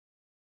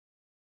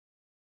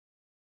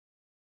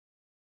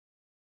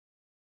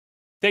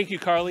Thank you,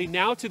 Carly.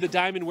 Now to the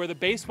Diamond, where the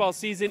baseball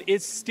season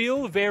is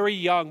still very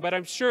young, but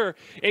I'm sure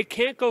it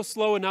can't go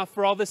slow enough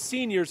for all the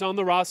seniors on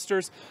the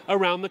rosters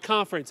around the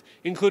conference,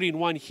 including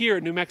one here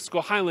at New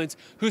Mexico Highlands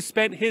who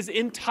spent his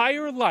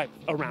entire life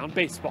around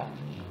baseball.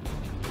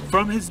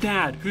 From his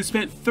dad, who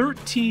spent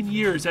 13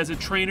 years as a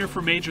trainer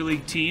for major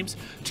league teams,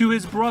 to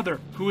his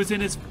brother, who is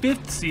in his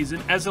 5th season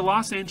as a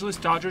Los Angeles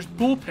Dodgers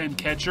bullpen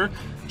catcher,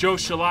 Joe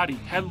Cilladi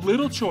had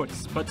little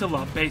choice but to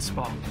love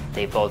baseball.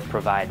 They both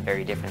provide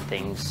very different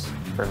things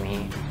for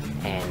me,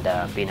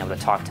 and being able to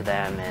talk to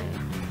them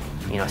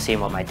and seeing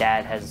what my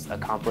dad has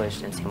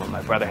accomplished and seeing what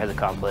my brother has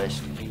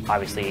accomplished.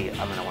 Obviously,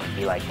 I'm going to want to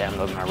be like them.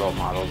 Those are my role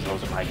models.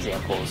 Those are my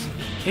examples.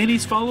 And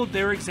he's followed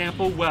their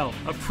example well.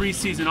 A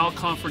preseason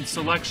all-conference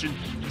selection,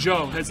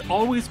 Joe has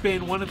always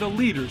been one of the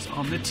leaders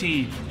on the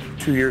team.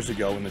 2 years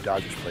ago, when the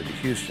Dodgers played the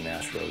Houston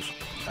Astros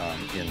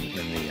in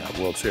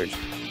the World Series,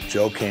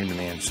 Joe came to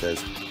me and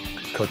says,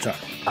 "Coach,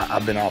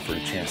 I've been offered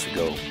a chance to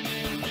go.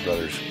 My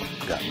brother's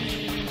got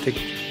me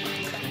tickets,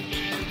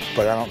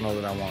 but I don't know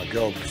that I want to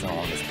go because I'm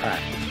on this pack."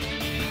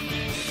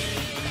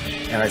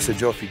 And I said,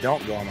 "Joe, if you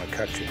don't go, I'm going to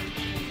cut you."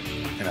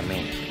 And I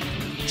mean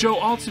it. Joe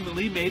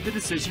ultimately made the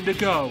decision to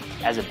go.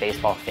 As a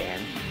baseball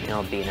fan,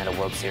 being at a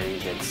World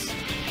Series,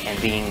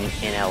 and being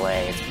in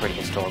LA, it's a pretty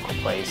historical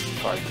place as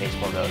far as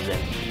baseball goes.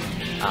 And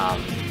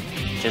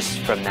just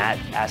from that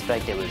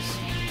aspect, it was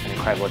an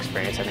incredible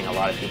experience. I think a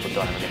lot of people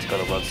don't ever get to go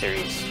to the World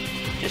Series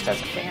just as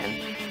a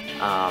fan.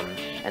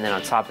 And then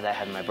on top of that,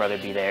 having my brother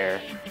be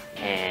there,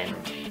 and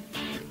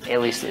at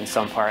least in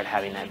some part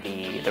having that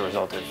be the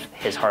result of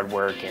his hard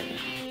work and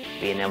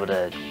being able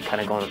to kind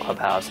of go in the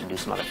clubhouse and do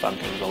some other fun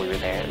things while we were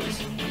there, it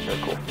was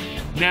really cool.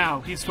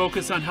 Now he's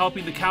focused on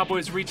helping the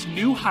Cowboys reach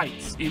new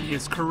heights in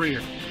his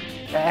career.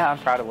 Yeah, I'm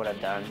proud of what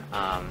I've done.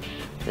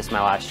 This is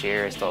my last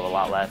year. I still have a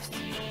lot left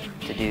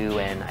to do,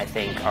 and I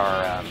think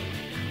haven't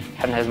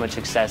had as much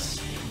success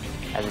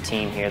as a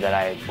team here that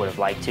I would have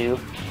liked to.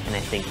 And I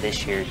think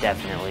this year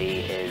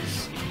definitely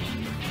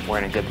we're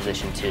in a good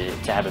position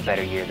to have a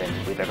better year than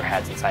we've ever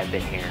had since I've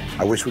been here.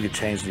 I wish we could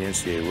change the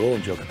NCAA rule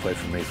and Joe could play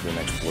for me for the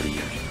next 40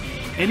 years.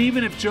 And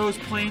even if Joe's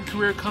playing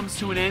career comes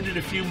to an end in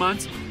a few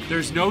months,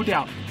 there's no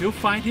doubt he'll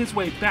find his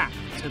way back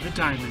to the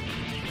Diamond.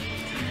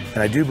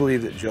 And I do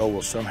believe that Joe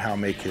will somehow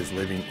make his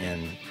living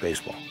in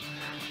baseball.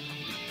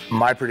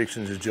 My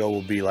predictions is Joe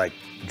will be like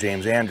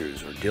James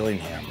Andrews or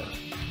Dillingham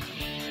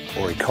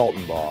or Ori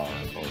Kaltenbaugh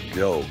or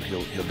Joe.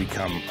 He'll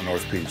become an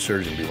orthopedic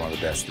surgeon and be one of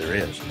the best there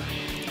is.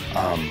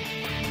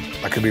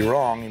 I could be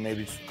wrong. He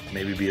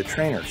maybe be a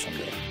trainer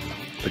someday.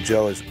 But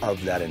Joe is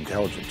of that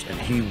intelligence, and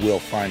he will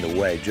find a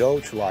way. Joe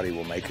Cilladi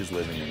will make his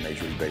living in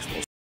Major League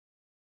Baseball.